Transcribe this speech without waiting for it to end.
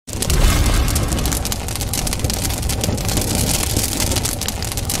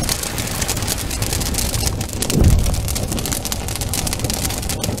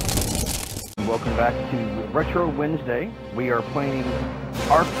back to Retro Wednesday. We are playing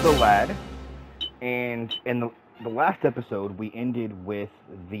Ark the Lad, and in the last episode, we ended with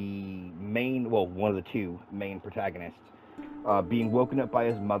the main, well, one of the two main protagonists, being woken up by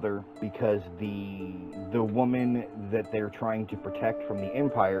his mother because the woman that they're trying to protect from the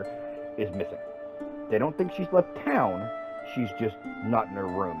Empire is missing. They don't think she's left town, she's just not in her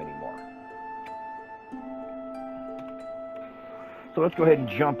room anymore. So let's go ahead and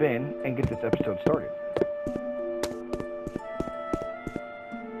jump in and get this episode started.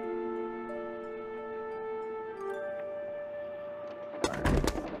 Alright.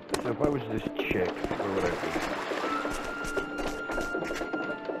 So if I was this chick, where would I be?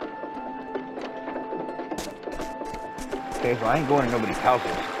 Okay, so I ain't going to nobody's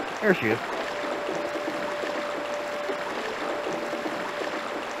houses. There she is.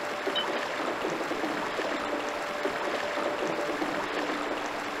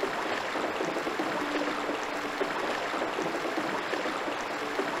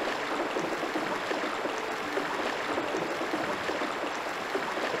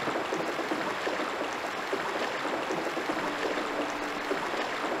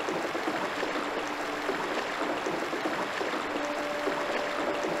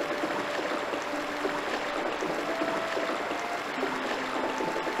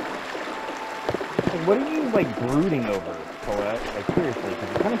 What are you, like, brooding over, Colette? Like, seriously, because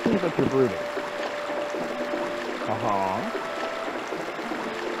it kind of seems like you're brooding. Uh-huh.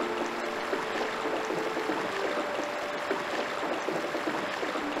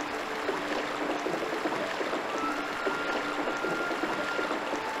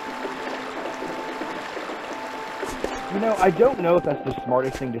 You know, I don't know if that's the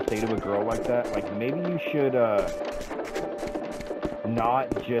smartest thing to say to a girl like that. Like, maybe you should, not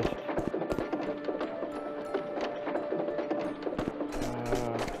just...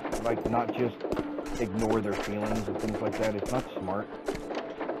 like, not just ignore their feelings and things like that. It's not smart.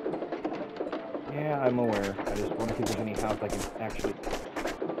 Yeah, I'm aware. I just want to see if there's any house I can actually...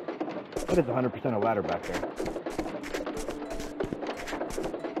 That is 100% a ladder back there.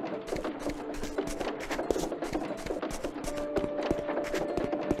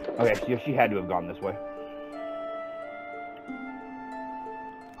 Okay, so she had to have gone this way.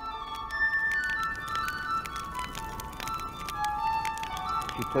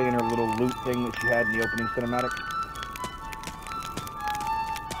 She's playing her little loot thing that she had in the opening cinematic.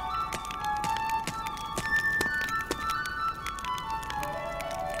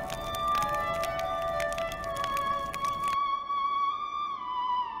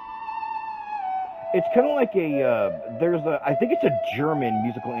 It's kind of like I think it's a German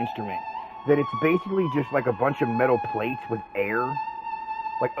musical instrument, that it's basically just like a bunch of metal plates with air,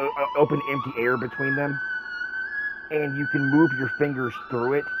 like open empty air between them. And you can move your fingers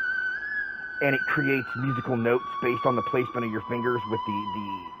through it, and it creates musical notes based on the placement of your fingers with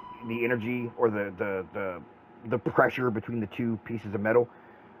the energy or the pressure between the two pieces of metal.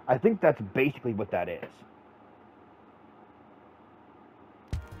 I think that's basically what that is.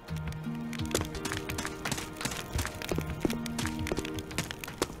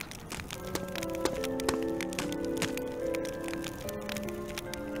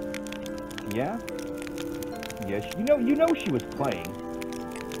 Yeah? Yes, you know she was playing.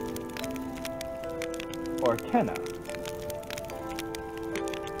 Or Tenna.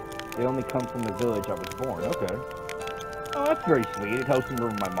 They only come from the village I was born. Okay. Oh, that's very sweet. It helps me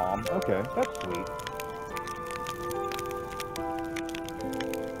remember my mom. Okay, that's sweet.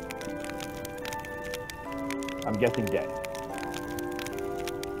 I'm guessing dead.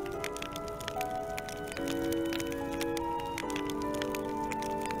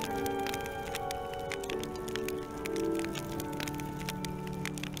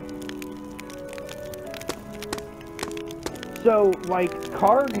 So, like,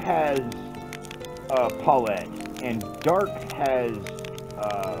 Kharg has, Paulette, and Darc has,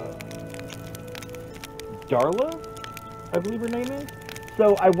 Darla, I believe her name is.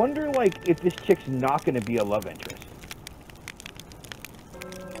 So, I wonder, like, if this chick's not going to be a love interest.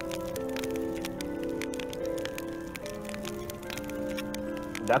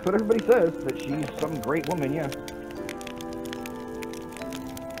 That's what everybody says, that she's some great woman, yeah.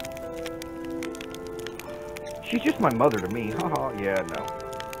 She's just my mother to me. Haha, yeah, no.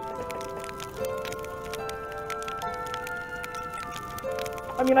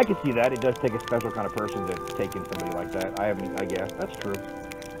 I mean, I can see that. It does take a special kind of person to take in somebody like that. I guess. That's true.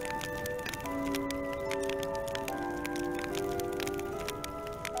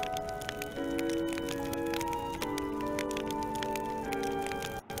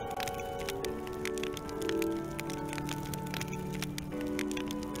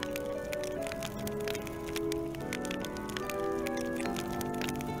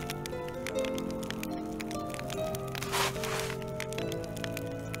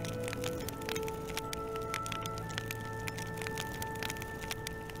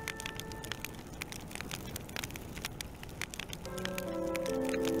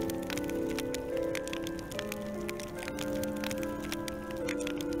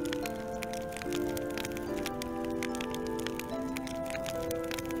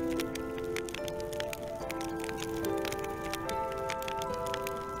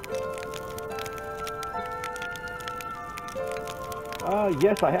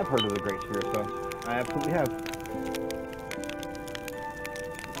 Yes, I have heard of the Great Spirit Stone. I absolutely have.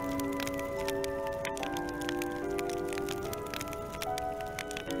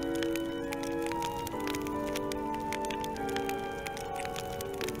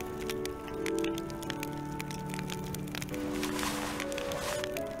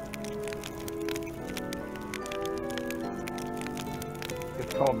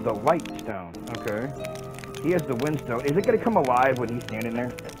 It's called the Light Stone. Okay. He has the Wind Stone. Is it going to come alive when he's standing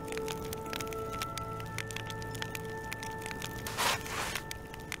there?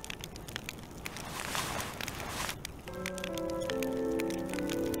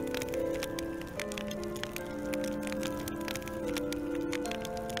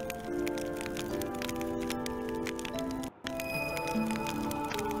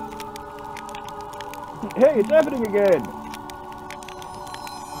 Hey, it's happening again!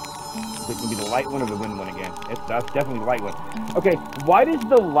 Is it going to be the light one or the wind one again? That's definitely the light one. Okay, why does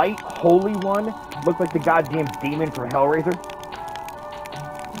the light holy one look like the goddamn demon from Hellraiser?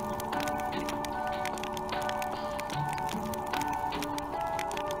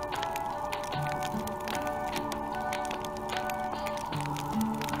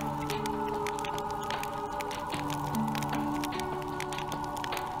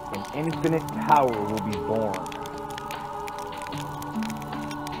 An infinite power will be born.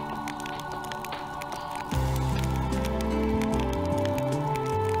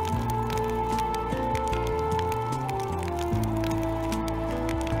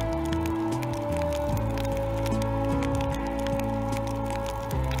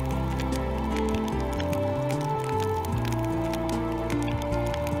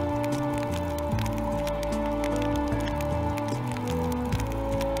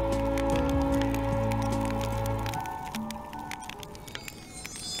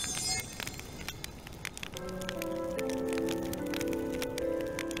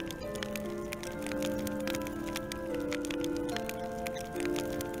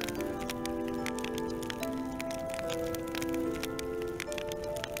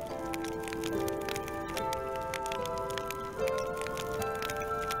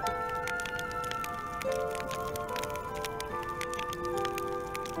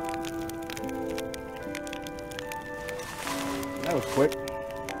 That was quick.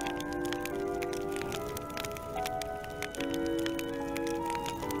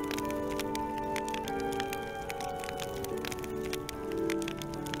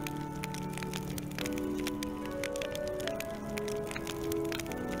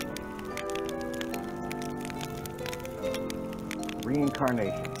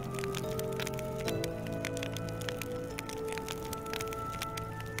 Reincarnation.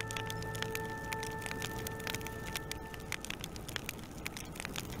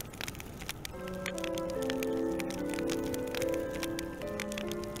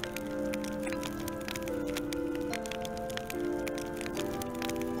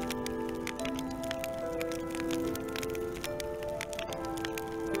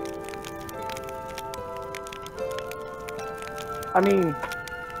 I mean,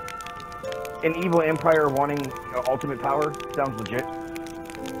 an evil empire wanting ultimate power sounds legit.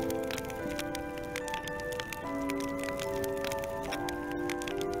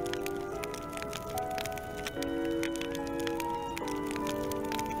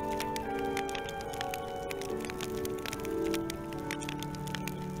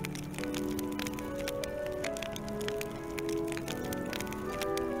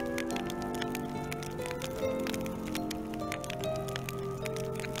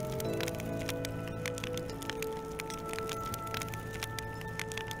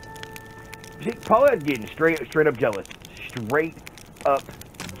 See, Paulette's getting straight up jealous. Straight up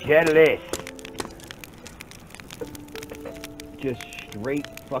jealous. Just straight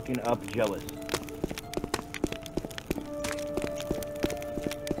fucking up jealous.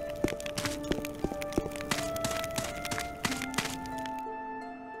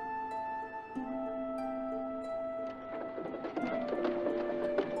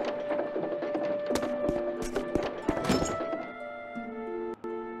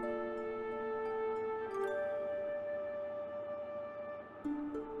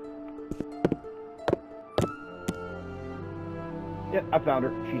 Yeah, I found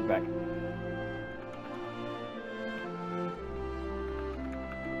her. She's back.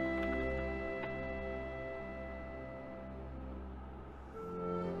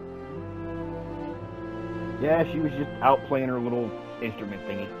 Yeah, she was just out playing her little instrument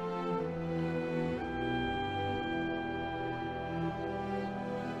thingy.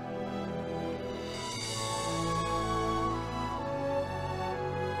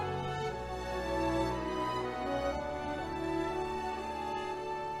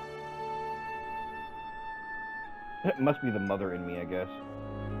 It must be the mother in me, I guess.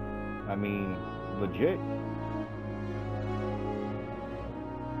 I mean, legit.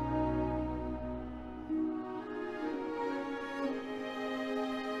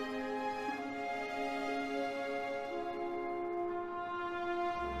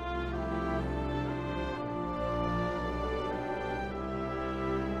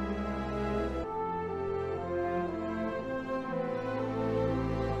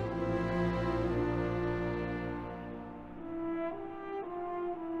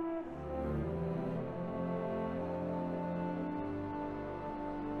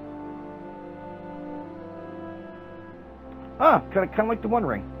 Ah, kind of like the One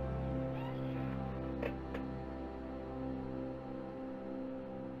Ring.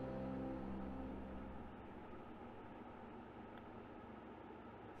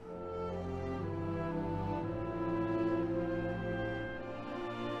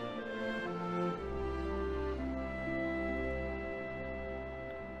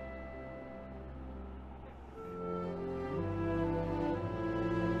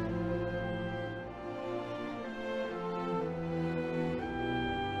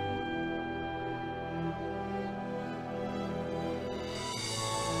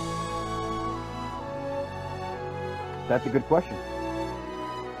 That's a good question.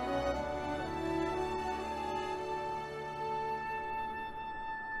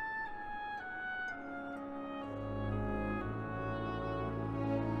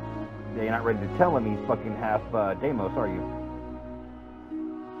 Yeah, you're not ready to tell him he's fucking half Deimos, are you?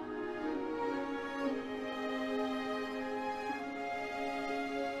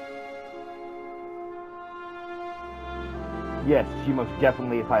 Yes, she most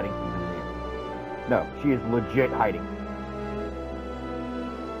definitely is hiding something from you. No, she is legit hiding.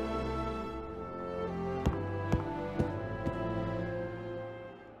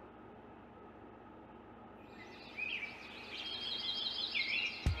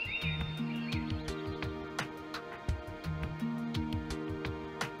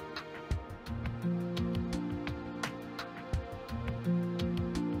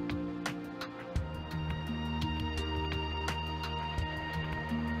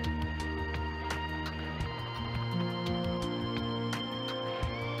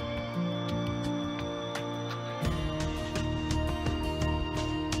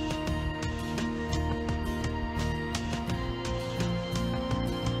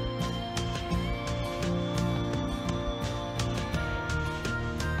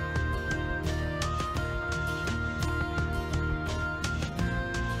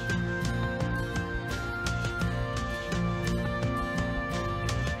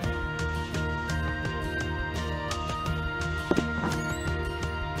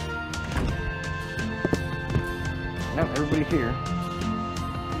 No, everybody's here.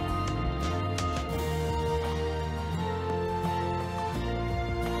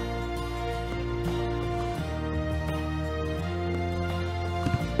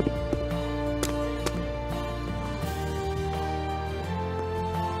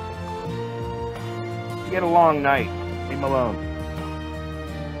 You had a long night. Leave him alone.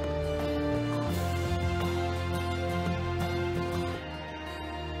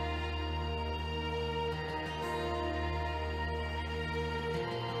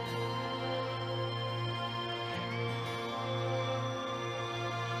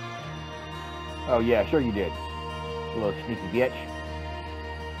 Oh yeah, sure you did. You little sneaky bitch.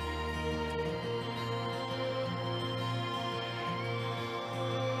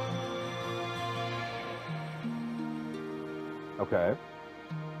 Okay.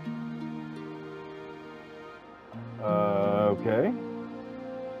 Okay.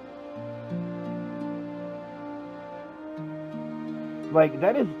 Like,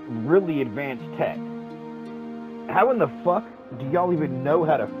 that is really advanced tech. How in the fuck do y'all even know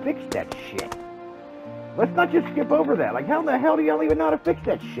how to fix that shit? Let's not just skip over that. Like, how in the hell do y'all even know how to fix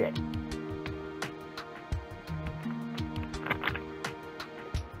that shit?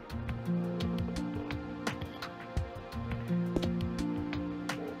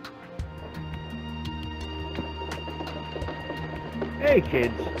 Hey,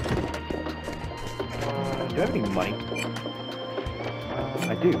 kids. Do I have any money?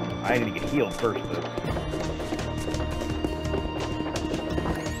 I do. I need to get healed first, though.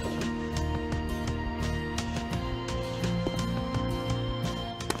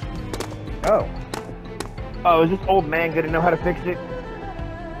 Oh. Oh, is this old man gonna know how to fix it?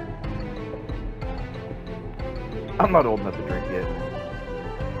 I'm not old enough to drink yet.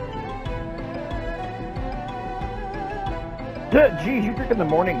 Geez, you drink in the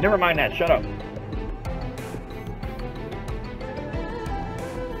morning? Never mind that, shut up.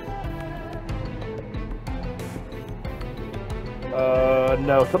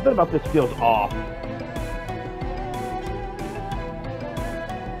 No, something about this feels off.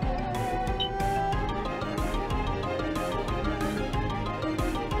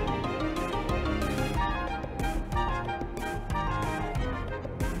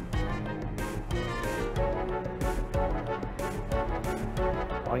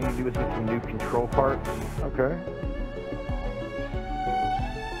 All you need to do is get some new control parts. Okay.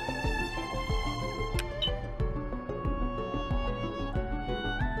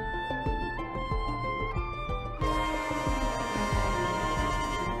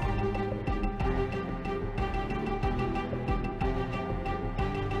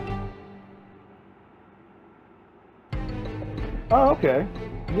 Oh, okay.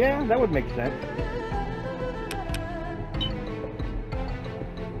 Yeah, that would make sense.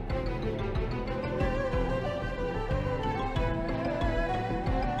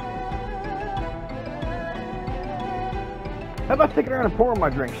 How about sticking around and pouring my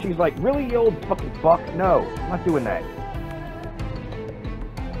drink? She's like, really, you old fucking fuck? No, I'm not doing that.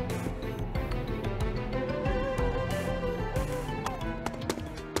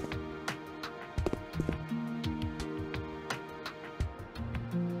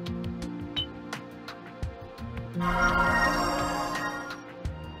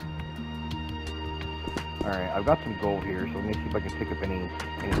 Alright, I've got some gold here, so let me see if I can pick up any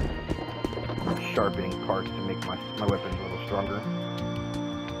sharpening parts to make my weapons a little stronger.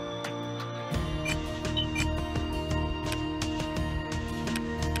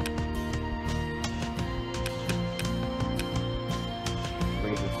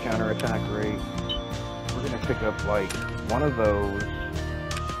 Raise its counterattack rate. We're gonna pick up like one of those.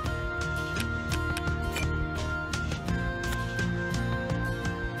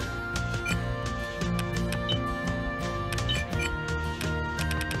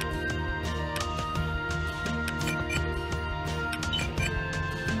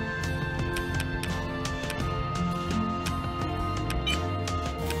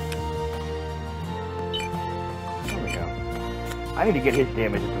 I need to get his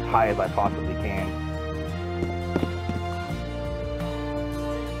damage as high as I possibly can.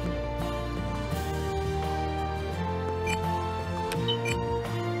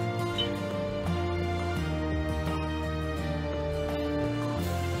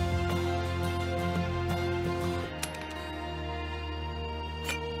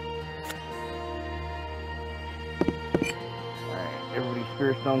 Alright, everybody's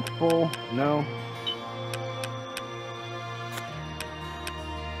Spirit Stone's full? No?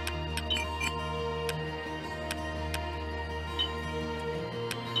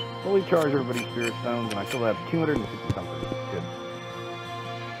 Fully charge everybody's Spirit Stones, and I still have 250 something. Good.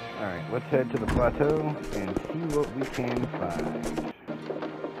 Alright, let's head to the plateau and see what we can find.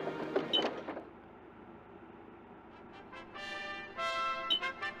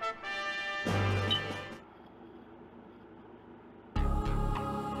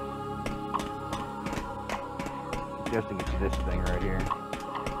 I'm guessing it's this thing right here.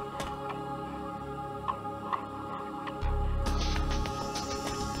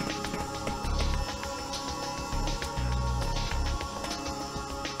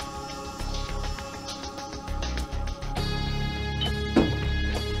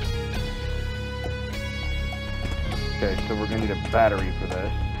 Okay, so we're gonna need a battery for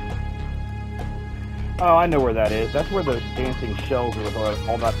this. Oh, I know where that is. That's where those dancing shells were with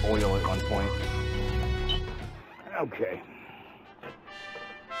all that oil at one point. Okay.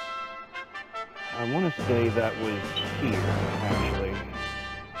 I want to say that was here, actually.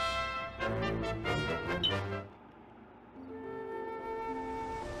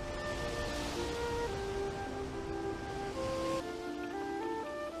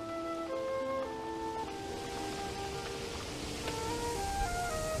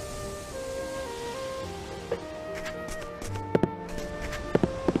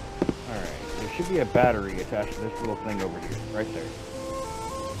 Should be a battery attached to this little thing over here, right there.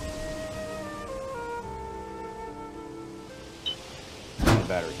 The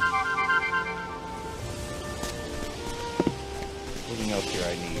battery. Nothing else here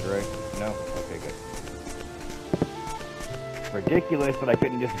I need, right? No? Okay, good. Ridiculous that I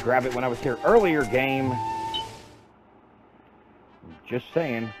couldn't just grab it when I was here earlier, game. Just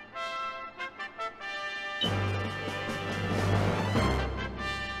saying.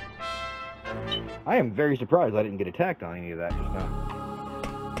 I am very surprised I didn't get attacked on any of that just now.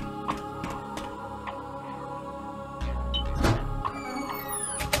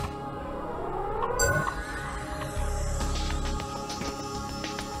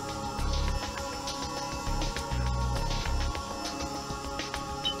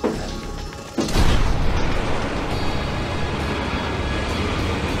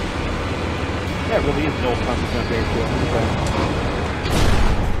 No consequence there too.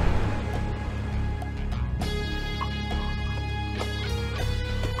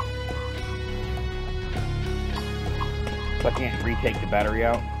 So I can't retake the battery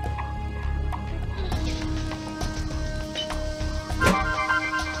out.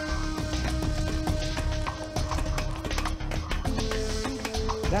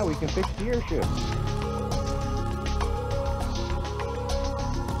 Now we can fix the airship.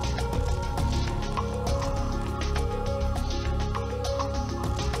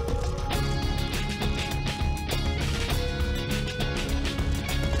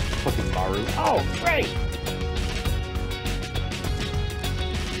 Fucking Maru. Oh, great!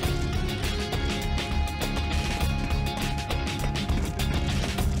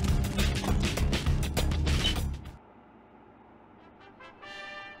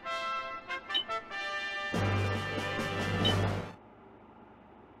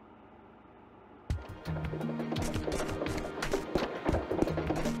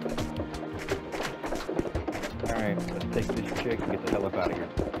 Alright, let's take this chick and get the hell up out of here.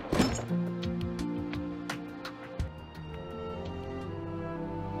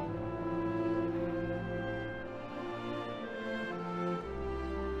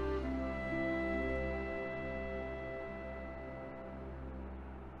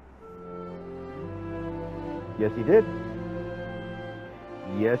 Yes, he did.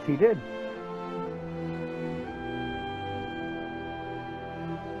 Yes, he did.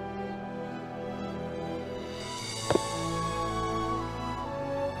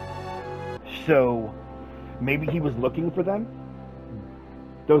 So, maybe he was looking for them?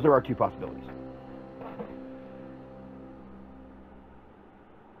 Those are our two possibilities.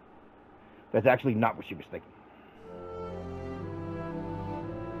 That's actually not what she was thinking.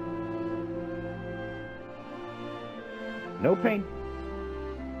 No pain.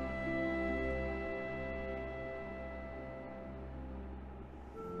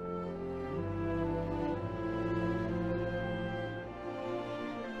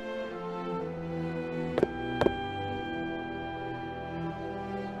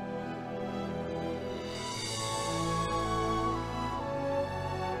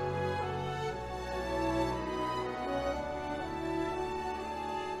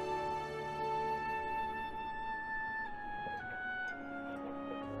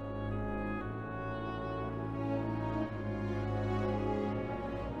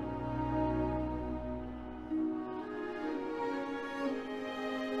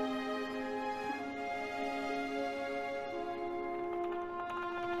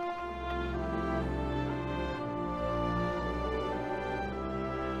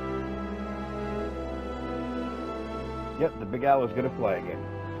 Yep, the big owl is going to fly again.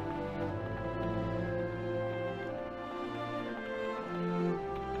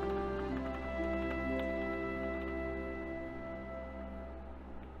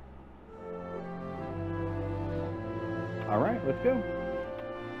 All right, let's go.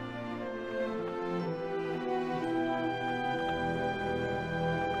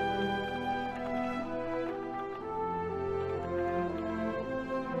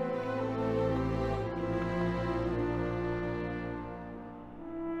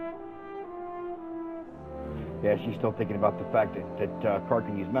 Yeah, she's still thinking about the fact that Kharg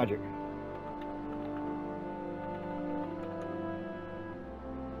can use magic.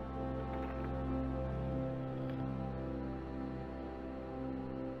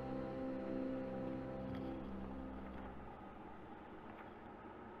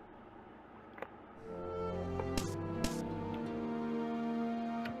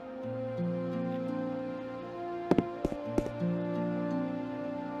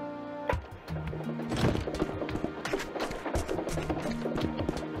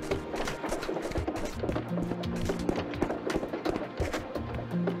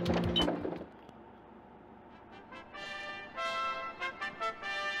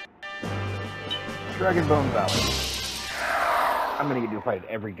 Dragon Bone Valley. I'm gonna get to a fight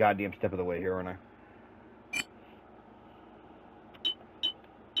every goddamn step of the way here, aren't I?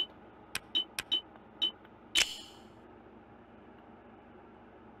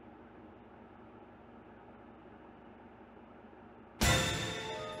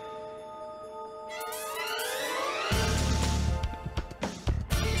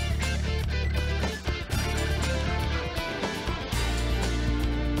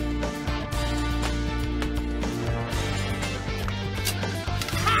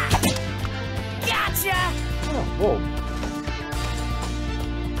 Whoa.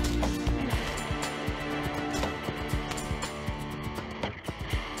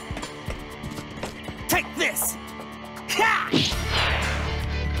 Take this! Ha!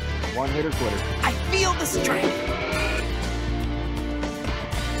 One hitter quitter. I feel strength.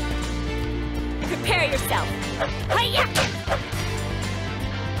 Prepare yourself. Hi-ya!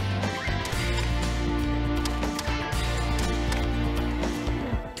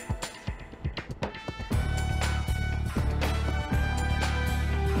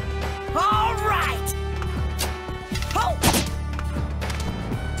 All right. Oh.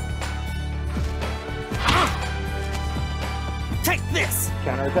 Take this.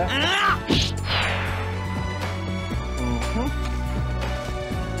 Counterattack.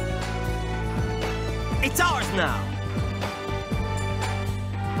 It's ours now.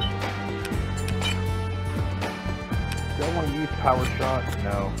 Do I want to use power shot?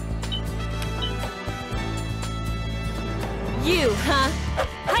 No. You, huh?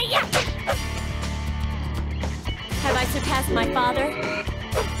 Hi-ya! Have I surpassed my father?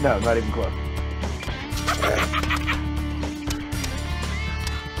 No, not even close.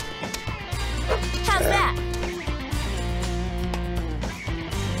 How's that?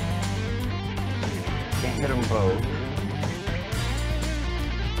 Can't hit them both.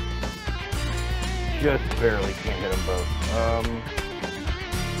 Just barely can't hit them both.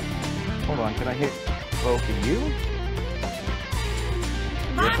 Hold on, can I hit both of you?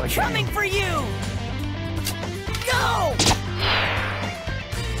 Yes, I'm coming for you! Go!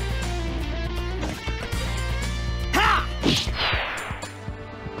 Ha!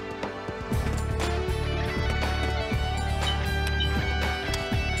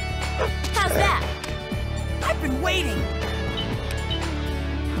 How's that? I've been waiting!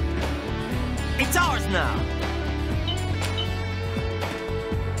 It's ours now!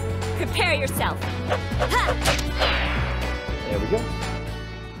 Prepare yourself. Ha! There we go.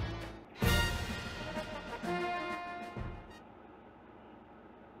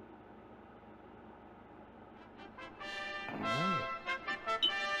 Alright.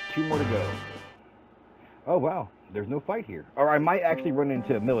 2 more to go. Oh wow, there's no fight here. Or I might actually run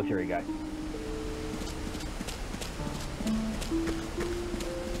into a military guy.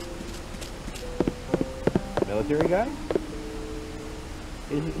 Military guy?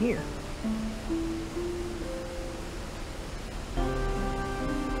 Isn't here.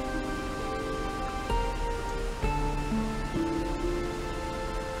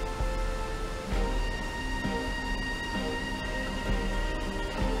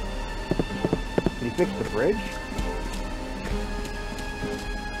 Can he fix the bridge?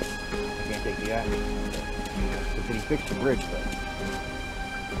 I can't take the action. But did he fix the bridge though?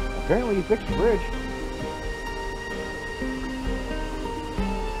 Apparently he fixed the bridge.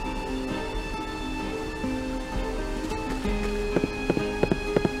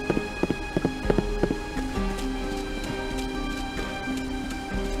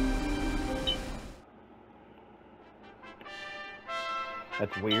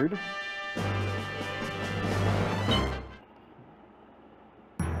 That's weird.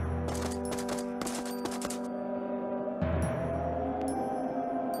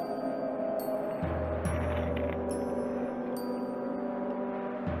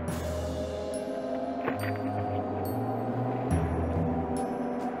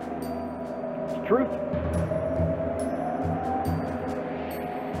 It's truth.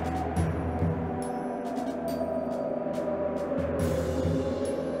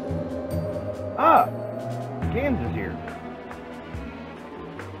 Ah! Gams is here.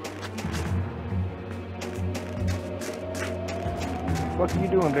 What are you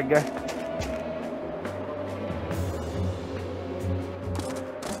doing, big guy?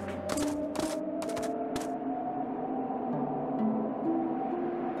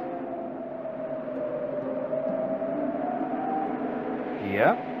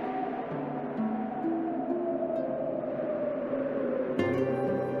 Yeah.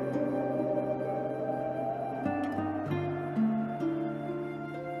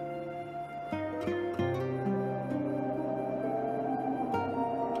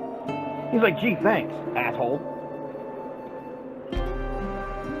 He's like, gee, thanks, asshole.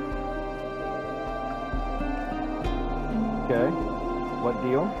 Okay. What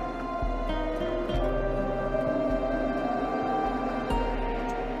deal?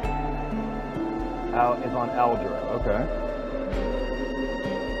 Is on Aldra. Okay.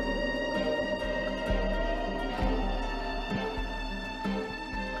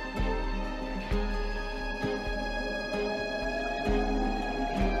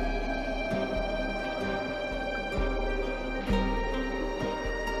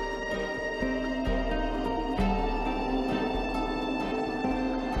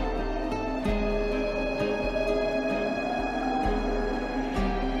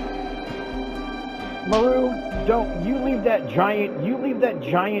 Maru, don't you leave that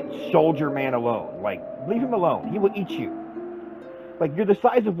giant soldier man alone. Like, Leave him alone. He will eat you. Like, you're the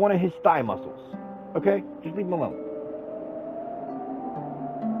size of one of his thigh muscles. Okay? Just leave him alone.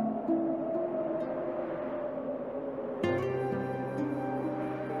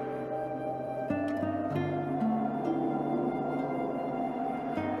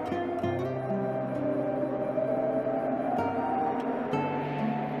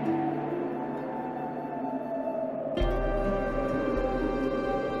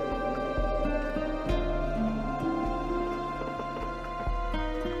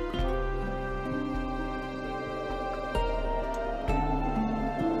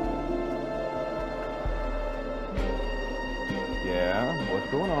 What's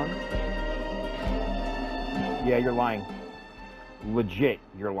going on? Yeah, you're lying. Legit,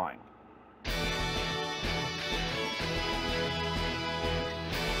 you're lying.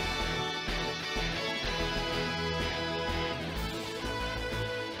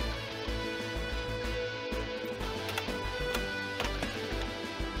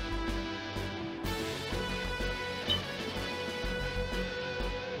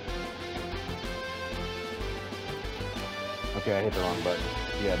 Okay, I hit the wrong button.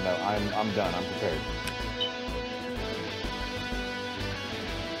 Yeah, no, I'm done. I'm prepared.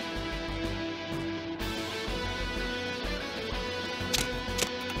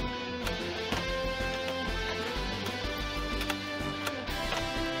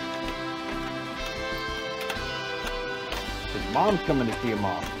 His mom's coming to see him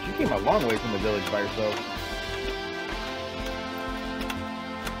off. She came a long way from the village by herself.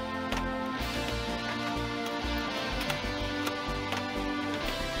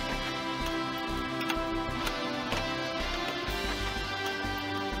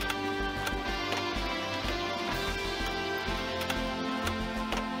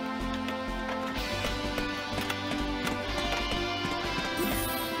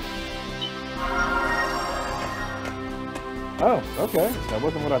 Oh, okay. That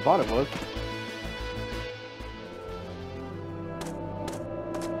wasn't what I thought it was.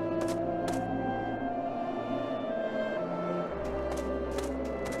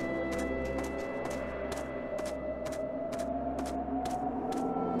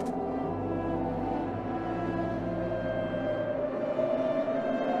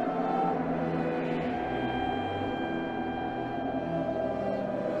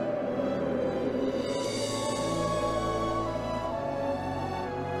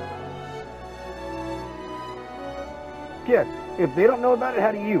 Yeah, if they don't know about it,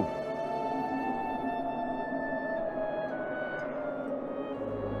 how do you?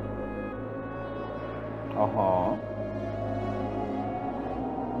 Uh-huh.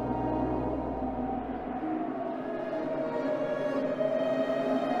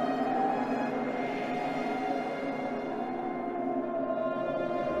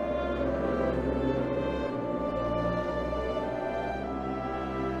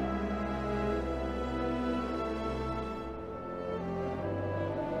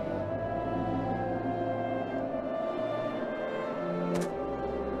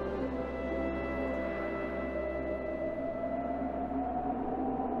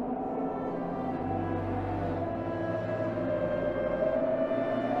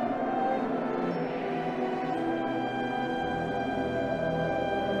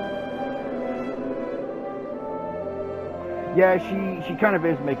 Yeah, she kind of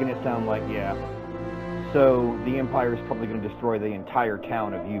is making it sound like, yeah. So the Empire is probably going to destroy the entire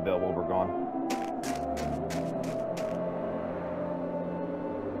town of Ubel while we're gone.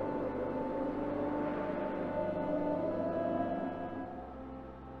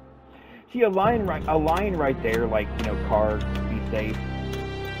 See, a line right there, like, you know, Kharg, be safe.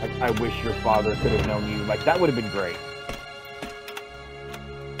 Like, I wish your father could have known you. Like, that would have been great.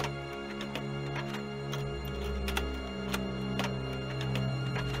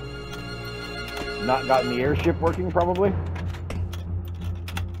 Not gotten the airship working, probably.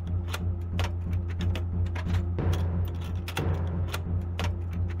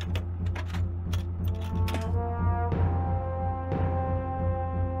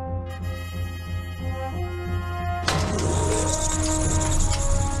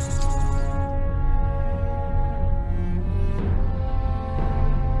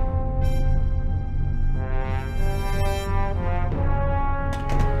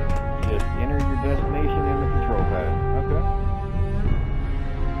 Destination in the control pad. Okay.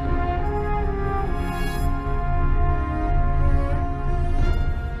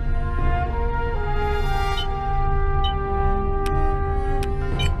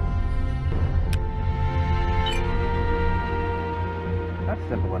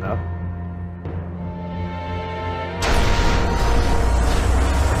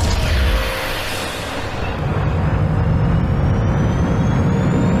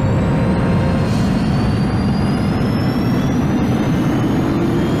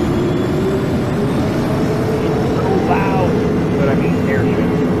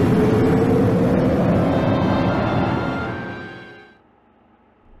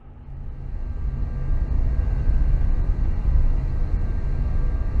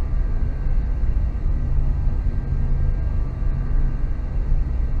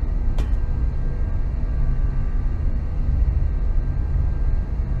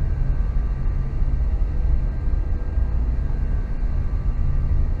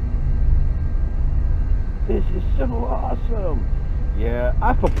 little awesome. Yeah,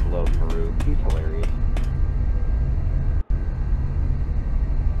 I fucking love Farouk. He's hilarious.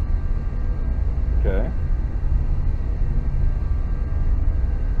 Okay.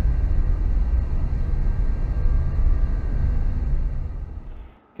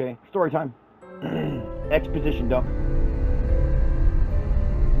 Okay, story time. Exposition dump.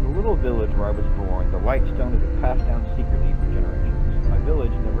 In the little village where I was born, the Lightstone has been passed down secretly for generations. My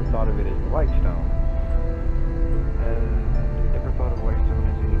village never thought of it as the Lightstone. Never thought of Lightstone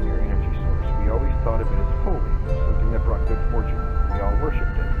as any mere energy source. We always thought of it as holy, something that brought good fortune. We all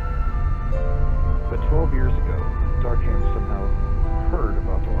worshipped it. But 12 years ago, Darc somehow heard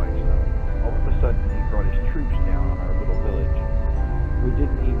about the Lightstone. All of a sudden, he brought his troops down on our little village. We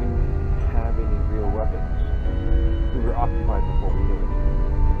didn't even have any real weapons. We were occupied before we knew it.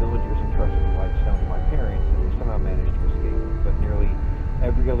 The villagers entrusted the Lightstone to my parents, and we somehow managed to escape. But nearly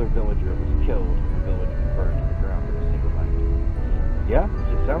every other villager was killed, and the village was burned to the ground in a single night. Yeah,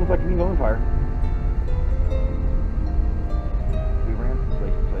 it sounds like an evil empire. We ran from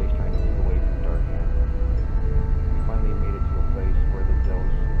place to place trying to keep away from Darc. We finally made it to a place where the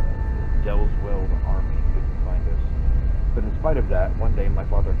Dellswell army couldn't find us. But in spite of that, one day my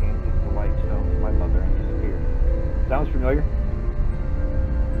father handed the Lightstone to my mother and disappeared. Sounds familiar?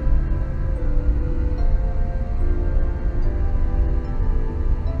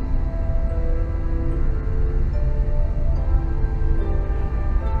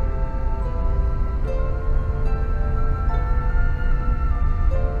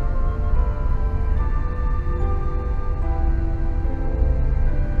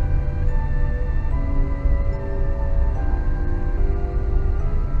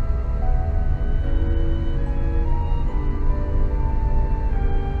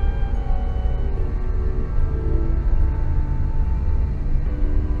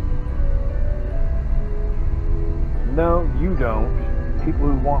 No, you don't. People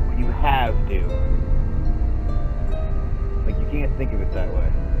who want what you have do. Like, you can't think of it that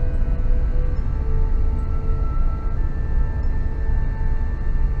way.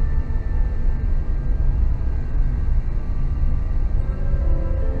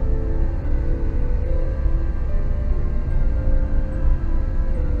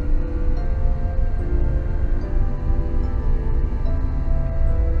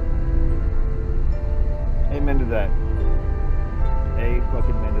 Amen to that.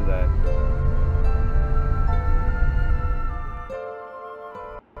 Fucking amen to that.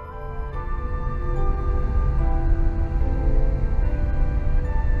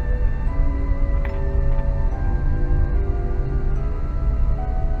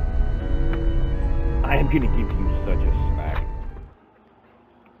 I am gonna give you such a smack.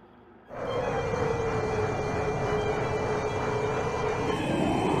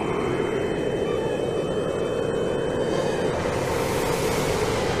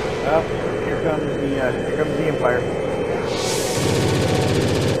 Well, here comes the Empire.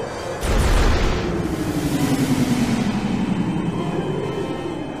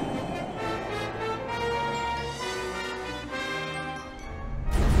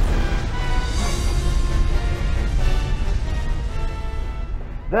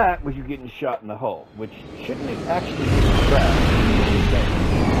 That was you getting shot in the hull, which shouldn't have actually been trapped.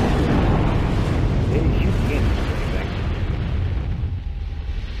 They didn't shoot the engine or anything.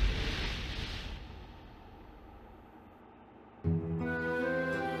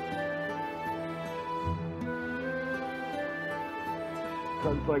 So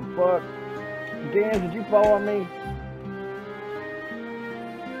it's like, fuck. Dan, did you follow me?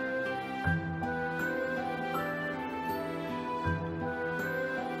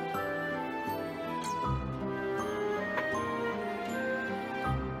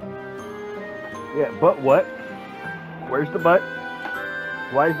 Yeah, but what? Where's the butt?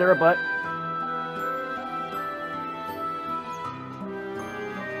 Why is there a butt?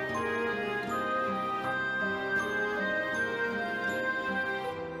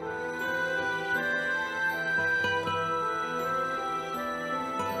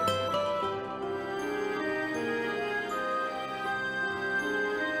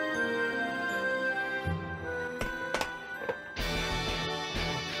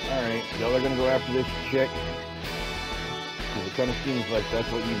 Alright, y'all are gonna go after this chick. Because it kind of seems like that's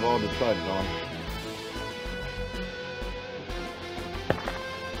what you've all decided on.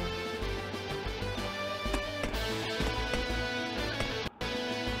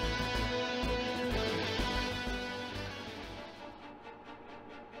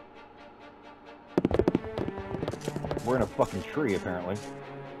 We're in a fucking tree, apparently.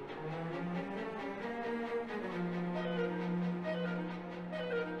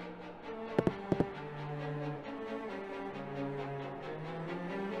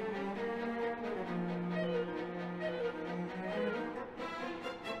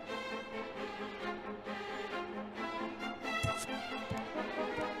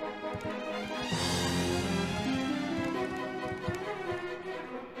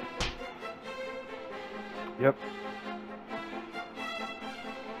 Yep.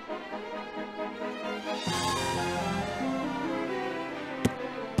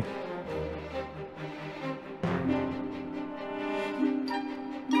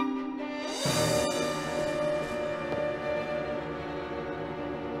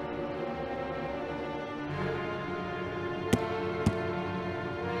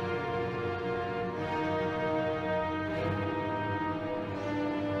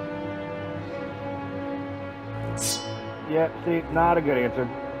 Yep, see, not a good answer.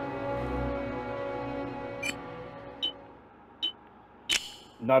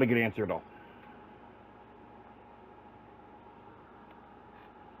 Not a good answer at all.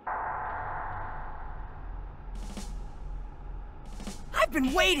 I've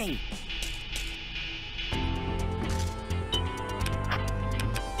been waiting!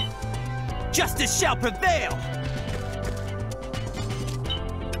 Justice shall prevail!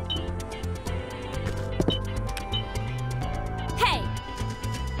 Hey!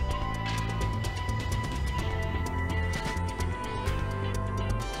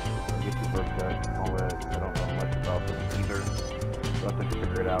 Get your first guy. I'll let, I don't know much about them either. So I have to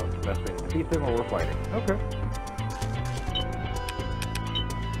figure it out. The best way to defeat them while we're fighting. Okay.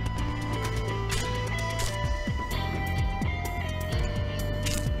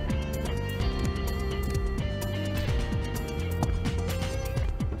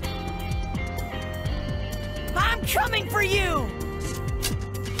 I'm coming for you!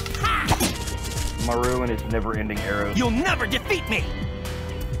 Ha! Maru and his never-ending arrows. You'll never defeat me!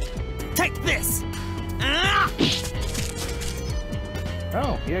 Take this! Ah!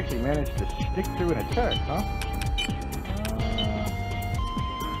 Oh, he actually managed to stick through an attack, huh?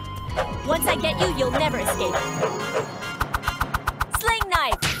 Once I get you, you'll never escape. Sling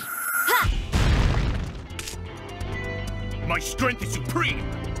knife! Ha! My strength is supreme!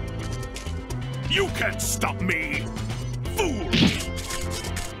 You can't stop me! Fool!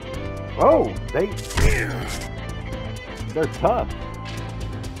 Oh, they're tough.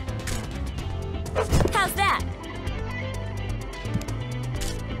 How's that?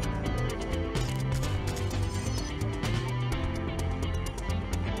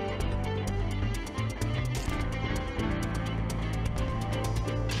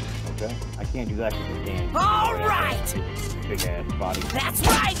 Okay, I can't do that because I can't. All right! Big ass body. That's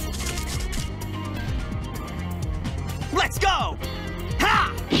right! Let's go!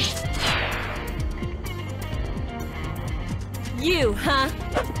 Ha! You, huh?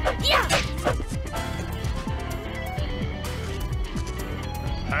 Yeah!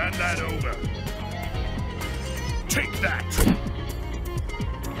 Hand that over. Take that!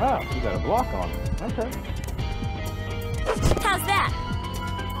 Oh, you got a block on it. Okay. How's that?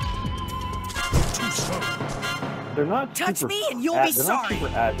 Too slow. They're not Touch super me and you'll be they're sorry. not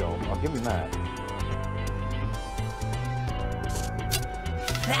super agile. I'll give him that.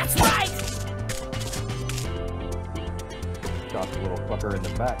 That's right! Shot the little fucker in the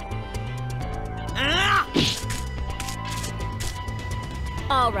back. Ah!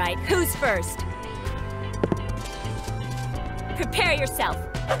 All right, who's first? Prepare yourself.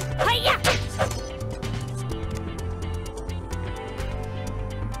 Hiya!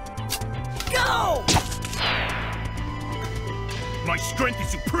 Go! My strength is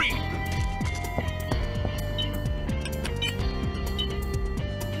supreme!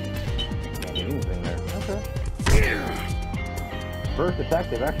 Can't do anything there. Okay. First attack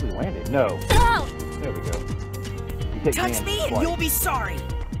they've actually landed. No. Oh! There we go. You take Touch damage me and twice. you'll be sorry.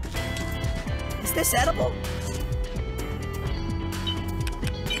 Is this edible?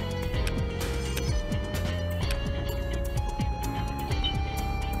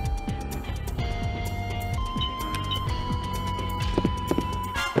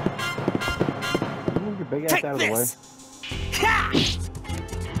 Move your big ass Take out of the way. this! Ha!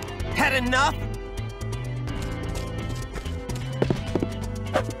 Had enough?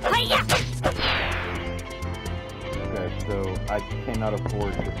 Hiya! Okay, so I cannot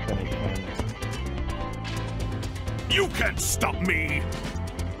afford to finish him. You can't stop me!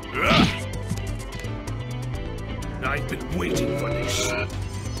 Ugh. I've been waiting for this.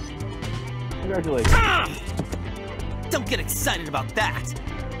 Congratulations. Ah! Don't get excited about that.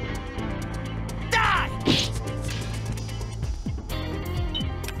 Die!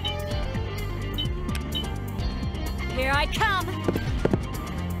 Here I come!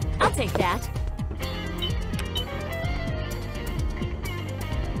 I'll take that.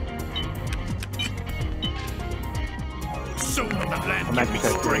 Soul of the land, I'm give actually me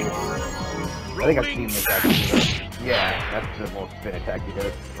testing. strength. I think I've seen Rolling this actually. Yeah, that's the most spin attack he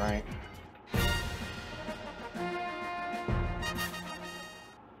does, right?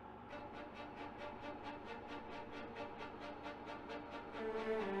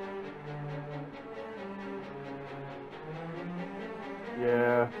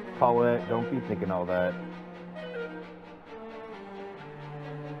 Paulette, don't be thinking all that.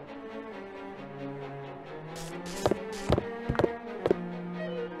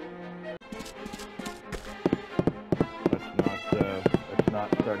 Let's not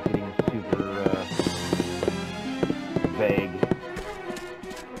start getting super vague.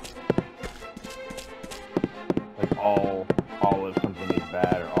 Like all of something is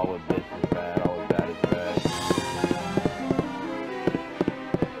bad, or all of this is bad, all of that is bad.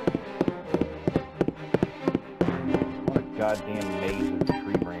 What a goddamn maze of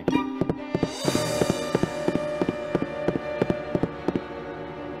tree branches.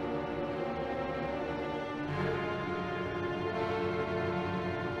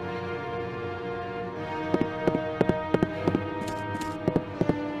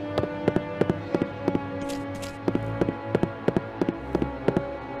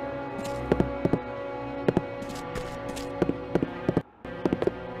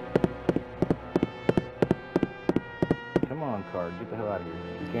 Kharg, get the hell out of here.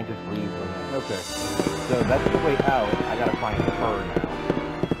 You can't just leave from that. Okay. So that's the way out. I gotta find her now.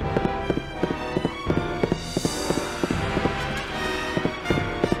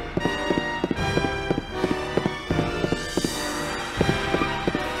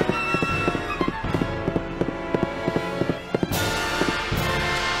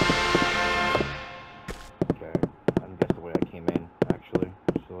 Okay. I think that's the way I came in, actually.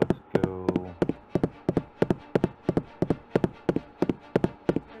 So let's go...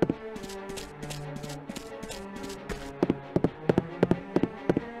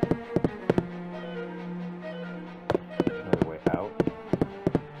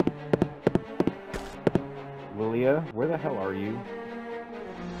 Where the hell are you?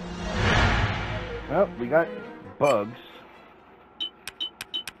 Well, we got bugs.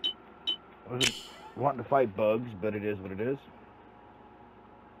 I wasn't wanting to fight bugs, but it is what it is.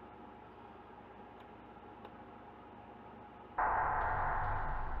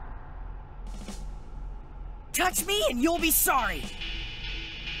 Touch me and you'll be sorry!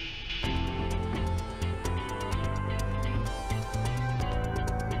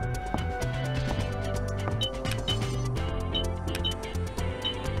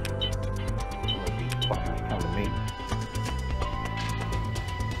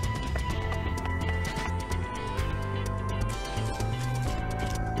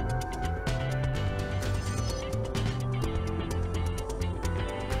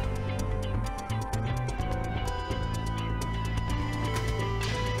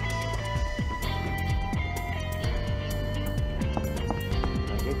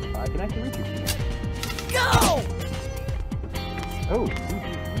 I can actually reach you. Go! Oh, you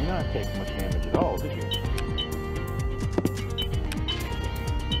did not take much damage at all, did you?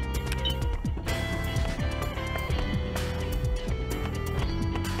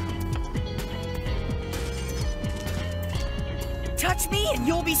 Touch me and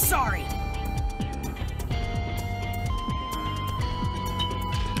you'll be sorry!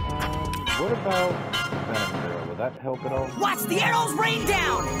 What about Venom Arrow? Will that help at all? Watch the arrows rain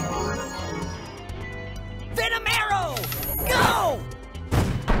down! Venom Arrow! Go!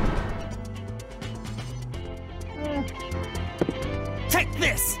 Take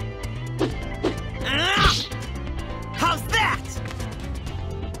this! How's that?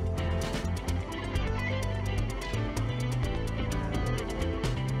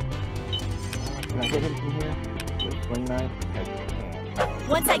 Can I hit him from here? With a sling knife? I can.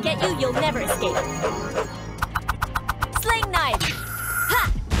 Once I get you, you'll never escape. Sling knife!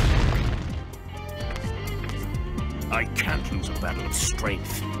 Ha! I can't lose a battle of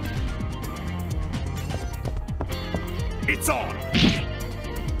strength. It's on!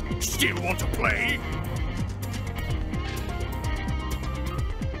 Still want to play?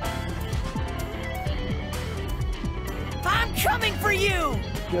 I'm coming for you!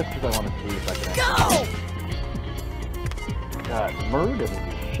 Just because I want to see if I can... Go! God, Murr doesn't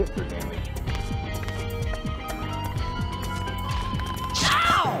do shit for damage.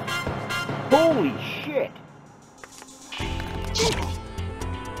 Ow! Holy shit!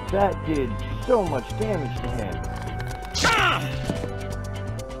 That did so much damage to him.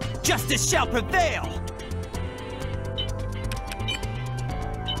 Justice shall prevail!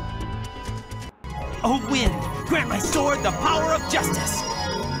 O wind, grant my sword the power of justice!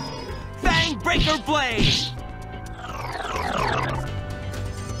 Fang Breaker Blade!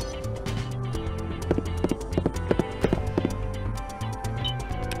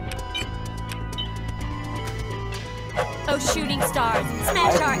 Oh, shooting stars,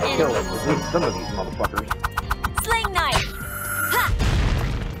 smash our I have to kill enemies! at least some of these motherfuckers. Sling knife! Ha!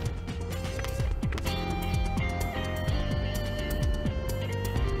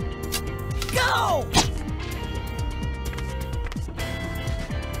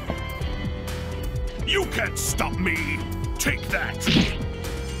 can't stop me! Take that!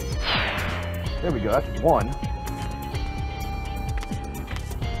 There we go, that's one.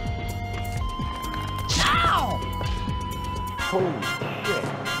 Ow! Holy shit.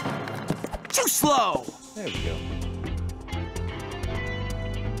 Too slow! There we go.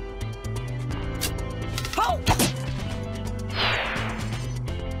 Oh!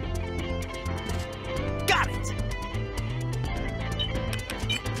 Got it!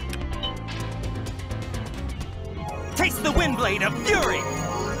 Taste the wind blade of fury!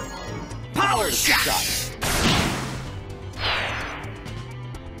 Power shot!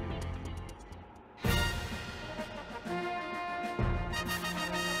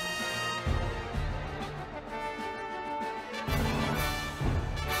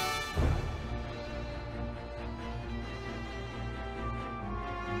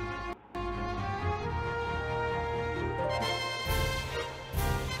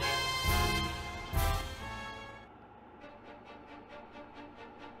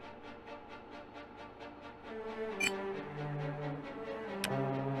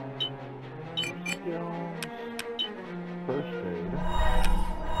 First aid.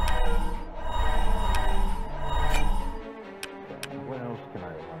 What else can I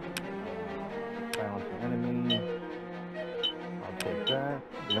run? Silence an enemy. I'll take that.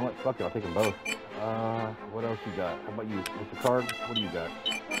 You know what? Fuck it. I'll take them both. What else you got? How about you, Mr. Kharg? What do you got?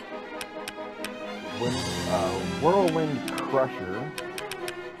 Whirlwind Crusher.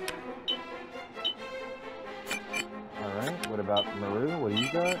 Alright. What about Maru? What do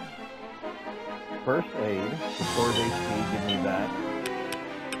you got? First aid, restores HP, give me that.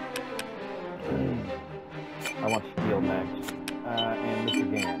 I want steel next. And Mr.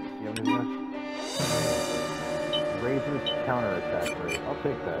 Gans, you have anything else? Razor's counterattack rate, I'll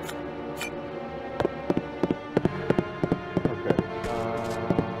take that. Okay.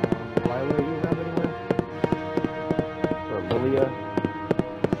 Lila, you have anywhere? Or Lilia?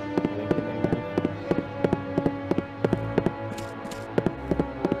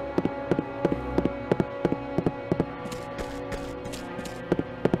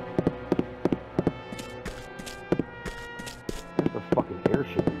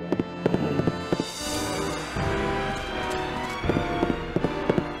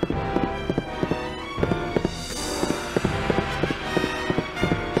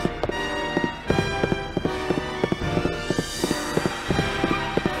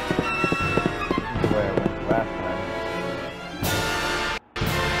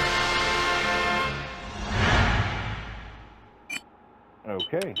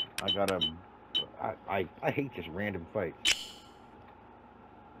 Okay, I got a... I hate this random fight.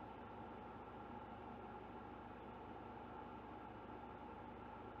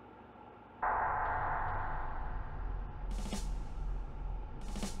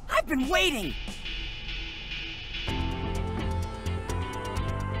 I've been waiting!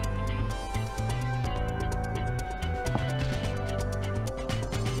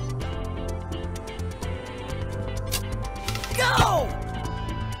 Go!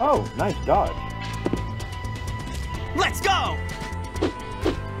 Oh, nice dodge. Let's go!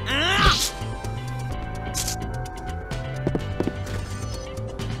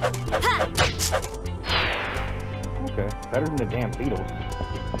 Okay, better than the damn Beatles.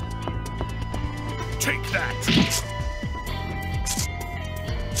 Take that!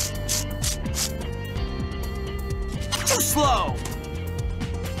 Too slow!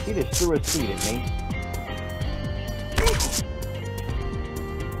 He just threw his feet at me.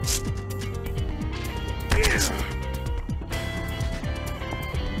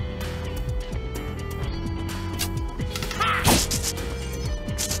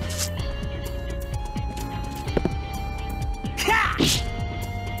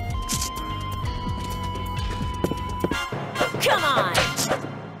 Come on!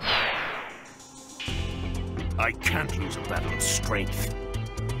 I can't lose a battle of strength.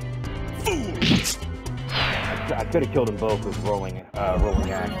 Fool! I could have killed them both with rolling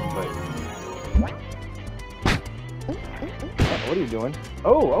axe, but... What are you doing?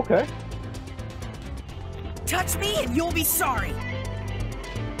 Oh, okay. Touch me and you'll be sorry.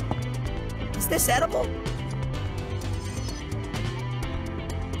 Is this edible?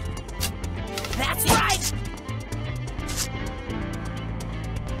 That's right!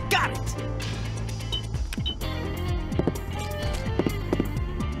 Got it!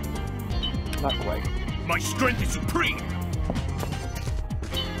 Not quite. My strength is supreme!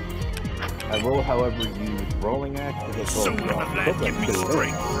 I will, however, use rolling axe to get Soul of the land, give me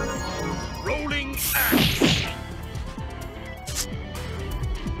strength! Rolling axe!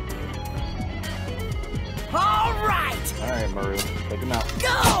 All right! Alright, Maru. Take him out.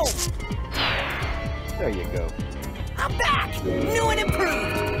 Go! There you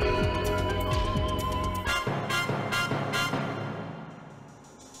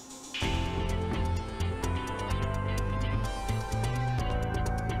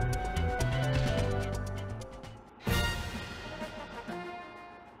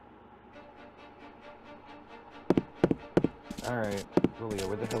Alright, Julio,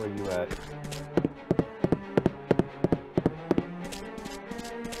 where the hell are you at?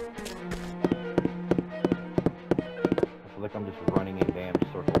 I feel like I'm just running in damn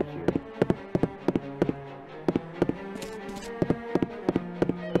circles here.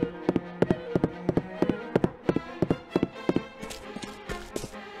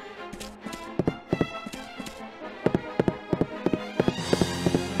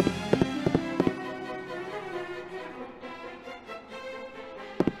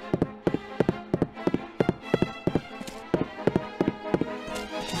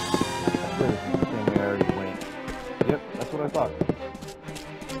 That's what I thought.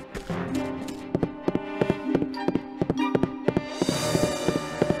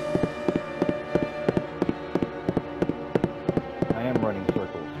 I am running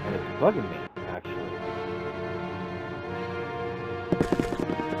circles, and it's bugging me, actually.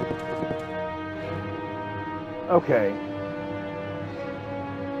 Okay.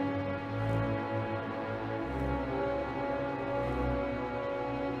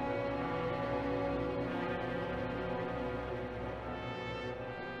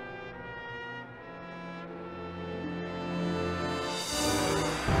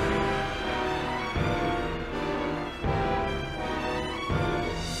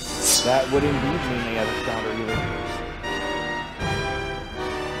 That would indeed mean they have a sounder either.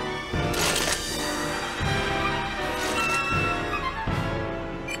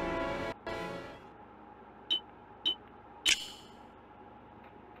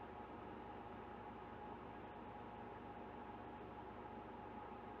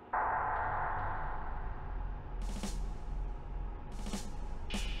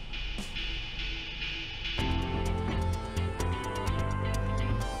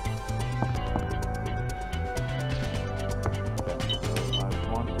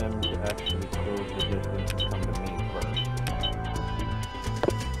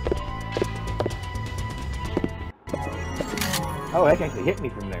 Oh, that actually hit me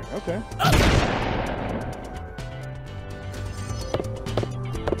from there. Okay.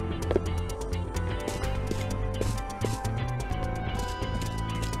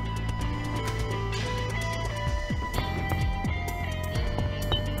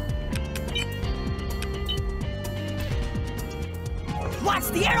 Watch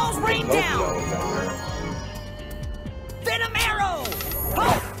the arrows rain down! Venom arrow!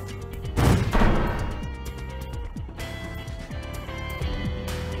 Oh!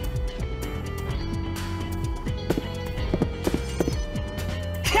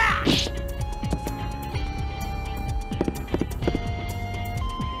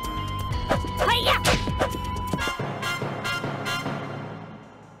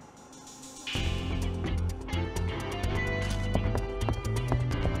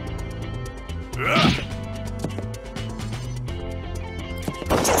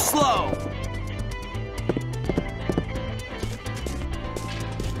 Too slow!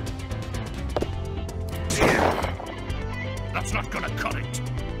 That's not gonna cut it.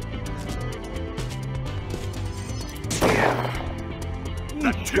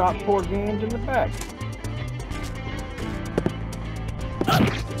 You shot 4 games in the back.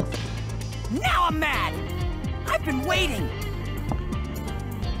 Now I'm mad! I've been waiting!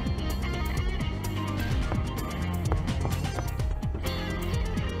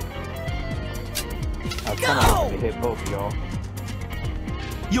 I was kind of hoping to hit both of y'all.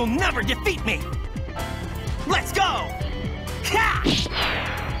 You'll never defeat me! Let's go! Ha!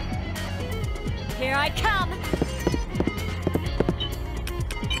 Here I come!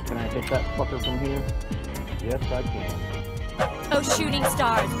 Can I hit that fucker from here? Yes, I can. Oh, shooting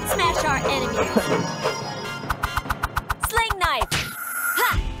stars, smash our enemies! Sling knife! Ha!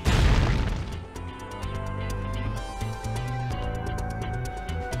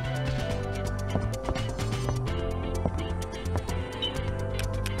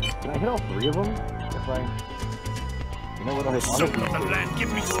 Can I hit all 3 of them? If I... You know what, I'll hit one Soul of of the them. land,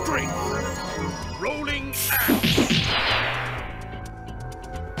 give me strength. Rolling axe.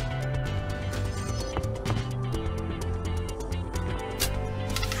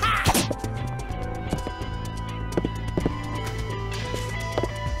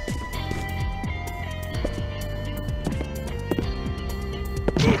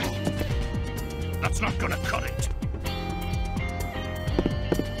 That's not gonna cut it.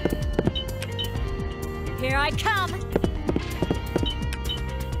 Here I come!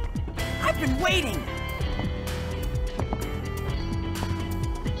 I've been waiting!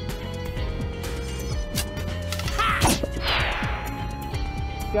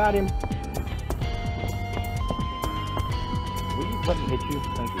 Got him. Will you let me hit you?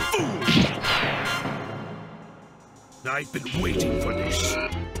 Thank you. I've been waiting for this.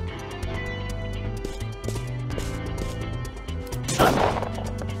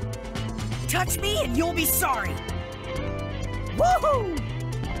 Touch me and you'll be sorry. Woohoo!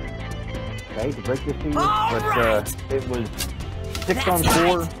 Okay, to break this to you, All but right. it was 6 on That's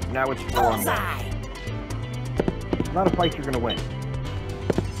 4, right. now it's 4 on 1. Bullseye! It's not a fight you're gonna win.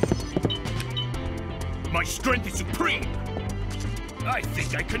 My strength is supreme. I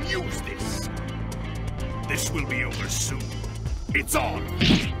think I can use this. This will be over soon. It's on.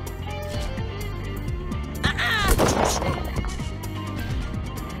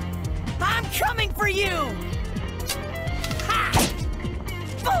 I'm coming for you! Ha!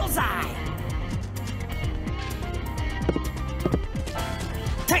 Bullseye!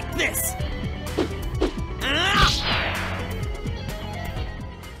 Take this!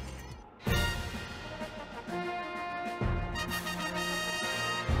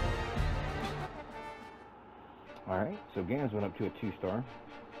 Alright, so Gans went up to a 2-star.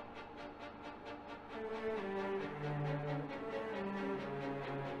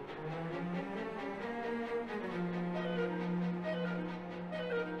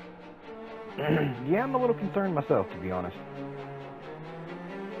 Yeah, I'm a little concerned myself, to be honest.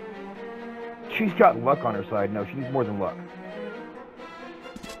 She's got luck on her side. No, she needs more than luck.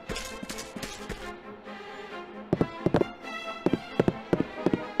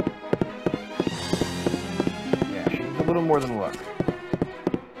 Yeah, she needs a little more than luck.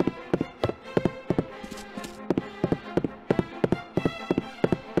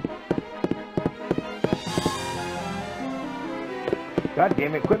 God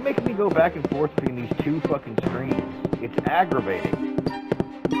damn it, quit making me go back and forth between these two fucking screens. It's aggravating.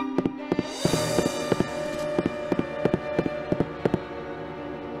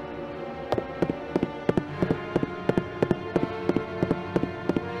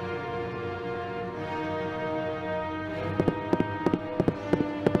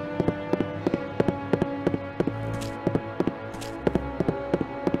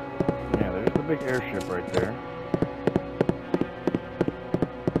 Yeah, there's the big airship right there.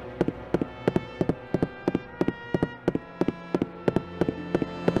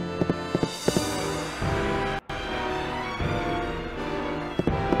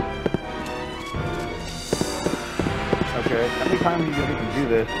 Okay, how many times are you gonna get to do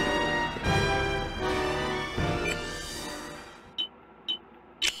this?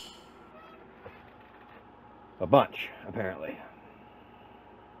 A bunch, apparently.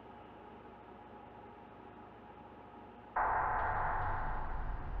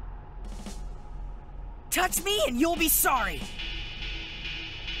 Touch me and you'll be sorry!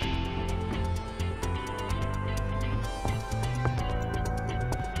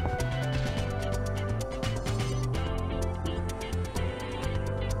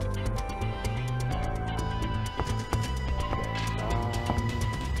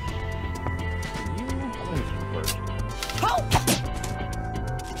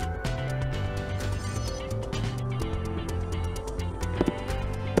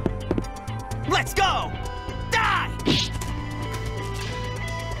 Let's go! Die!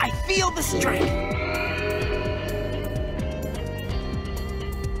 I feel the strength!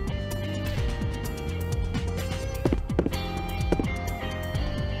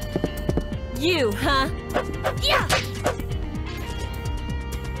 You, huh? Yeah!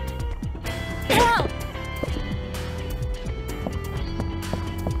 Help!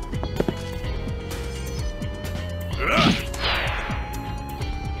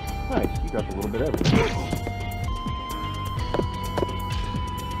 Nice, you got a little bit of everything.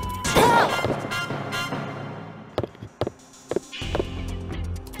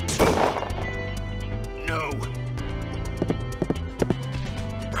 No.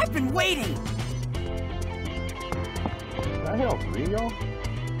 I've been waiting! Can I hit all 3 of y'all?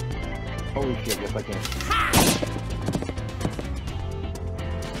 Holy shit, yes I can.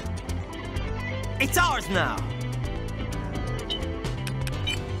 It's ours now!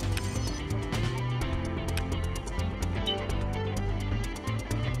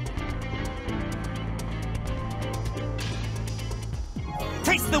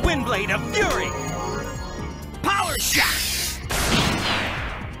 Taste the wind blade of fury! Power shot!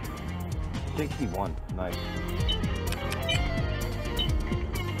 61, nice.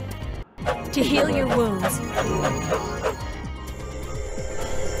 To heal your wounds.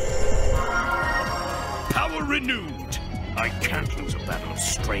 Power renewed. I can't lose a battle of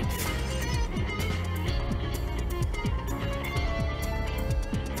strength.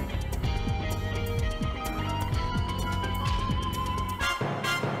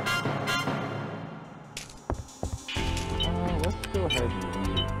 Let's go ahead and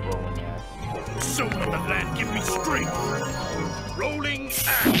use rolling axe. soul of the land give me strength. Rolling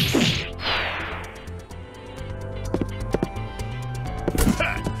axe.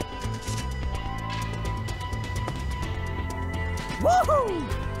 Ha! Woohoo!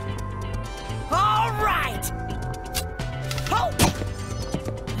 All right! Ho!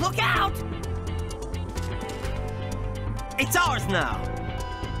 Look out! It's ours now.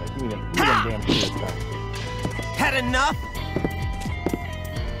 Give me them damn shit back. Had enough?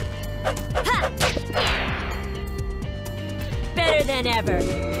 Ha! Better than ever.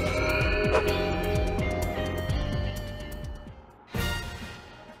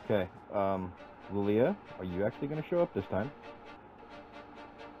 Okay, Lilia, are you actually gonna show up this time?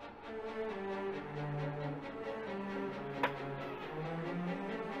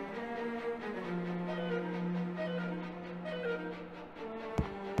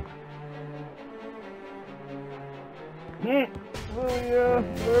 Lilia,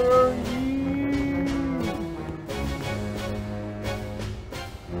 where are you?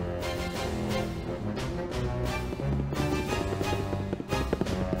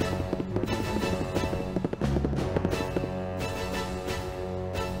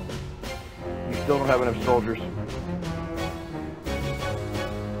 You still don't have enough soldiers.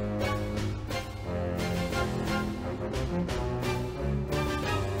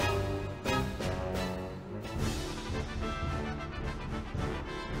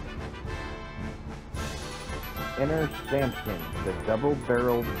 Enter Samson, the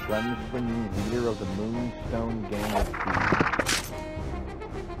double-barreled, gun-swinging leader of the Moonstone Gang of Thieves.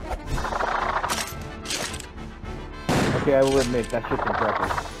 Okay, I will admit, that shit's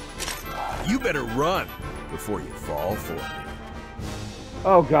impressive. You better run before you fall for me.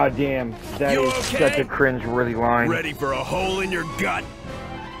 Oh, goddamn. That You is okay? such a cringe-worthy line. Ready for a hole in your gut?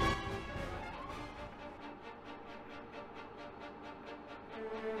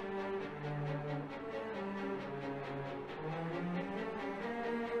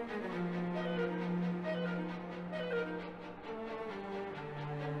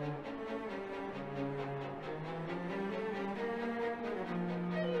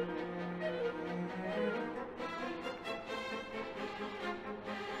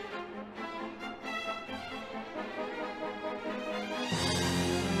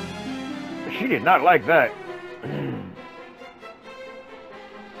 She did not like that.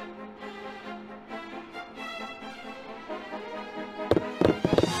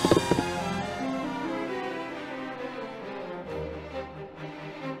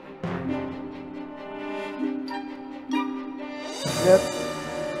 Yep.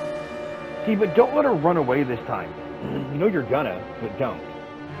 See, but don't let her run away this time. You know you're gonna, but don't.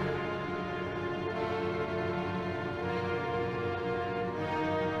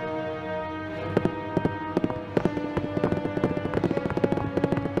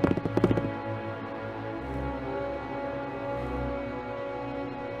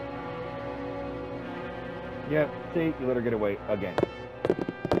 Yep, see, you let her get away again.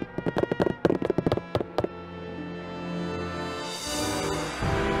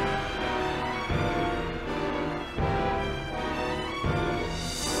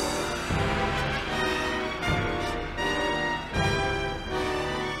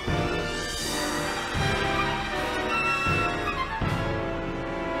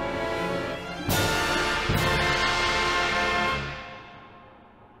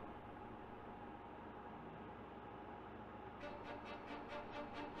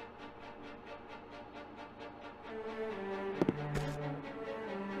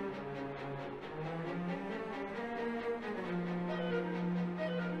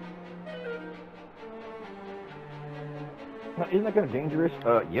 Isn't that kind of dangerous?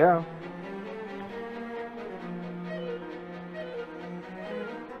 Yeah.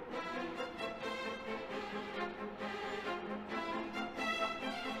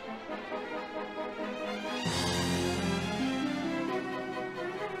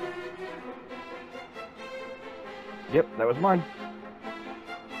 Yep, that was mine.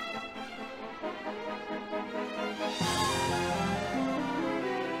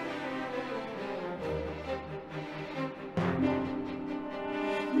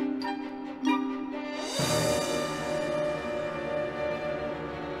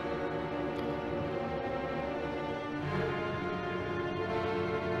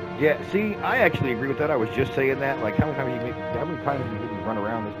 Yeah, see, I actually agree with that. I was just saying that. Like, how many times you make me run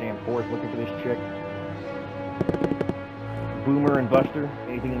around this damn forest looking for this chick? Boomer and Buster?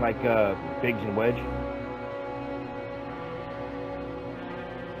 Anything like Biggs and Wedge?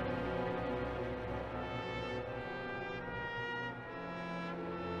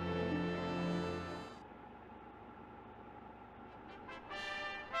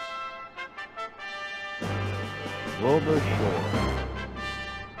 Wilbur Shore.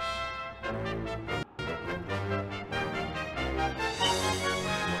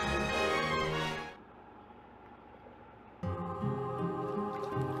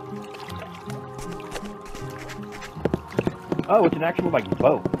 Oh, it's an actual, like,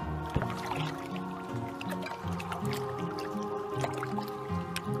 boat.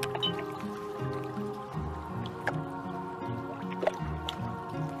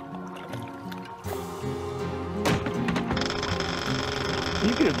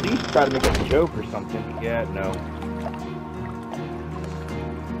 You could at least try to make a joke or something. Yeah, no.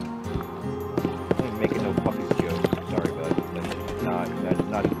 I ain't making no fucking jokes. Sorry, bud. That's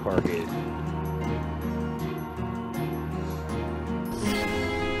not who Kharg is.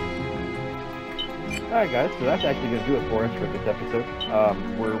 Alright guys, so that's actually going to do it for us for this episode.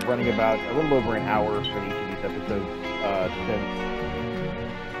 We're running about a little over an hour for each of these episodes since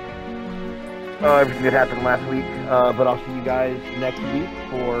everything that happened last week. But I'll see you guys next week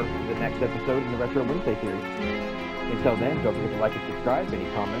for the next episode in the Retro Wednesday series. Until then, don't forget to like and subscribe.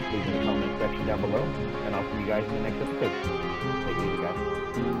 Any comments, leave in the comment section down below. And I'll see you guys in the next episode. Take it easy,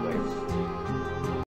 guys.